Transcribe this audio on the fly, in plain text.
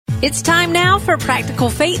It's time now for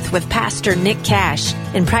Practical Faith with Pastor Nick Cash.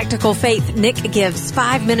 In Practical Faith, Nick gives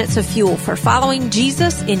 5 minutes of fuel for following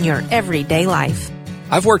Jesus in your everyday life.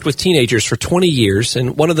 I've worked with teenagers for 20 years,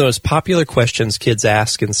 and one of the most popular questions kids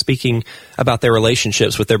ask in speaking about their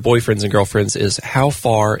relationships with their boyfriends and girlfriends is, how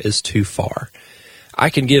far is too far? I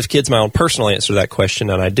can give kids my own personal answer to that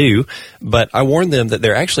question, and I do, but I warn them that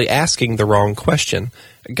they're actually asking the wrong question.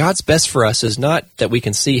 God's best for us is not that we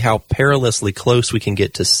can see how perilously close we can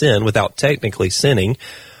get to sin without technically sinning.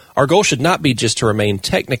 Our goal should not be just to remain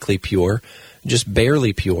technically pure, just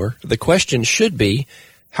barely pure. The question should be,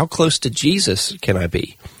 how close to Jesus can I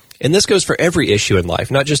be? And this goes for every issue in life,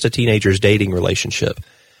 not just a teenager's dating relationship.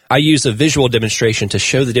 I use a visual demonstration to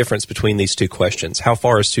show the difference between these two questions. How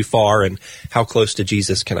far is too far, and how close to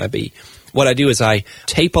Jesus can I be? What I do is I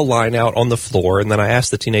tape a line out on the floor, and then I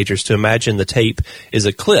ask the teenagers to imagine the tape is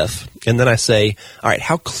a cliff. And then I say, all right,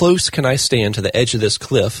 how close can I stand to the edge of this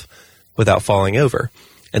cliff without falling over?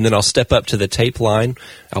 And then I'll step up to the tape line,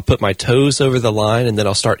 I'll put my toes over the line, and then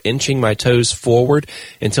I'll start inching my toes forward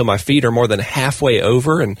until my feet are more than halfway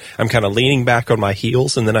over, and I'm kind of leaning back on my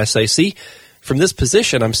heels. And then I say, see, from this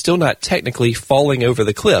position, I'm still not technically falling over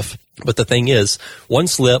the cliff. But the thing is, one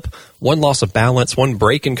slip, one loss of balance, one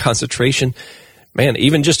break in concentration, man,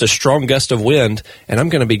 even just a strong gust of wind, and I'm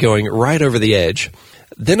going to be going right over the edge.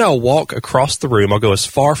 Then I'll walk across the room. I'll go as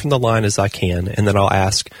far from the line as I can, and then I'll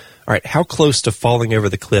ask, all right, how close to falling over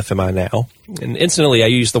the cliff am I now? And instantly I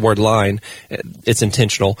use the word line. It's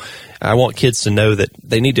intentional. I want kids to know that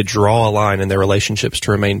they need to draw a line in their relationships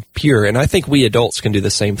to remain pure, and I think we adults can do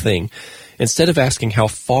the same thing. Instead of asking how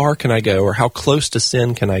far can I go or how close to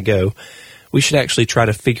sin can I go, we should actually try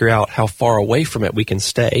to figure out how far away from it we can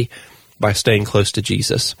stay by staying close to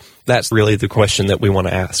Jesus. That's really the question that we want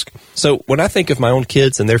to ask. So when I think of my own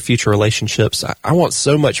kids and their future relationships, I want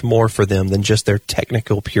so much more for them than just their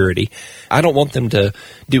technical purity. I don't want them to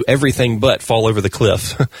do everything but fall over the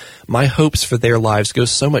cliff. My hopes for their lives go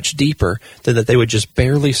so much deeper than that they would just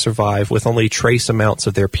barely survive with only trace amounts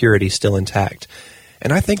of their purity still intact.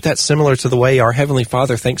 And I think that's similar to the way our Heavenly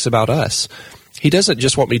Father thinks about us. He doesn't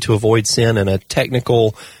just want me to avoid sin in a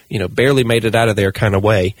technical, barely made it out of there kind of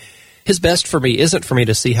way. His best for me isn't for me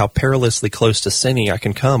to see how perilously close to sinning I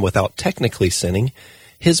can come without technically sinning.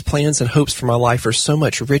 His plans and hopes for my life are so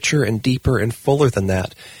much richer and deeper and fuller than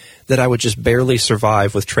that I would just barely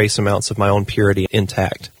survive with trace amounts of my own purity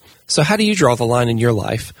intact. So how do you draw the line in your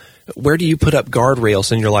life? Where do you put up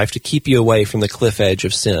guardrails in your life to keep you away from the cliff edge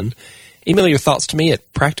of sin? Email your thoughts to me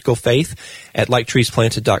at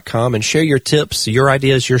practicalfaith@liketreesplanted.com and share your tips, your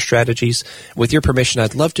ideas, your strategies. With your permission,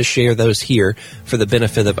 I'd love to share those here for the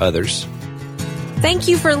benefit of others. Thank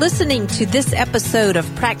you for listening to this episode of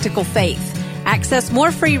Practical Faith. Access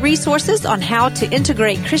more free resources on how to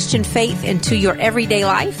integrate Christian faith into your everyday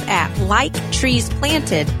life at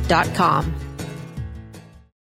liketreesplanted.com.